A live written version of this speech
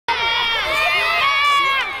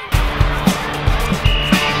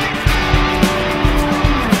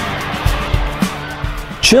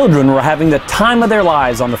Children were having the time of their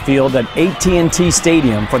lives on the field at AT&T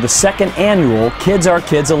Stadium for the second annual Kids Are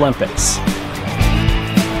Kids Olympics.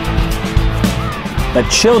 But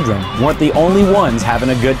children weren't the only ones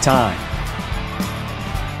having a good time.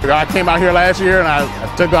 I came out here last year and I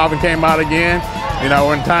took off and came out again. You know,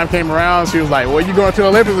 when time came around, she was like, well, you're going to the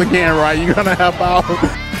Olympics again, right? You're going to help out.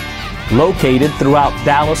 Located throughout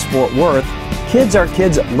Dallas-Fort Worth, Kids Are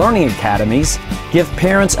Kids Learning Academies give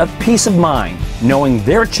parents a peace of mind knowing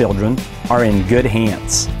their children are in good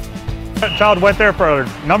hands. The child went there for a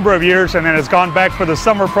number of years and then has gone back for the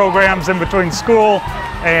summer programs in between school.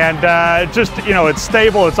 And just, you know, it's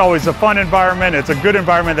stable, it's always a fun environment, it's a good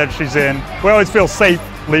environment that she's in. We always feel safe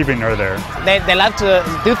leaving her there. They love to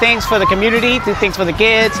do things for the community, do things for the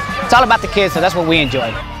kids. It's all about the kids, so that's what we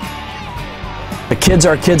enjoy. The Kids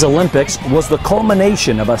Are Kids Olympics was the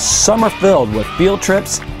culmination of a summer filled with field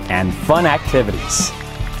trips and fun activities.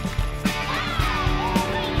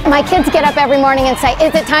 My kids get up every morning and say,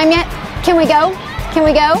 is it time yet? Can we go? Can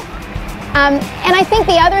we go? And I think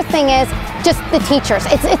the other thing is just the teachers.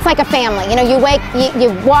 It's like a family. You know, you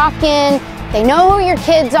walk in, they know who your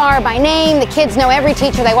kids are by name. The kids know every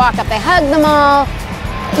teacher. They walk up, they hug them all.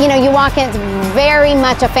 You know, you walk in, it's very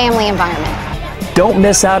much a family environment. Don't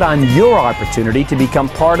miss out on your opportunity to become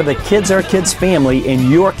part of the Kids Are Kids family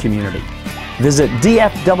in your community. Visit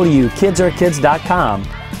dfwkidsarekids.com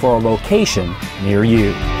for a location near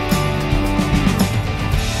you.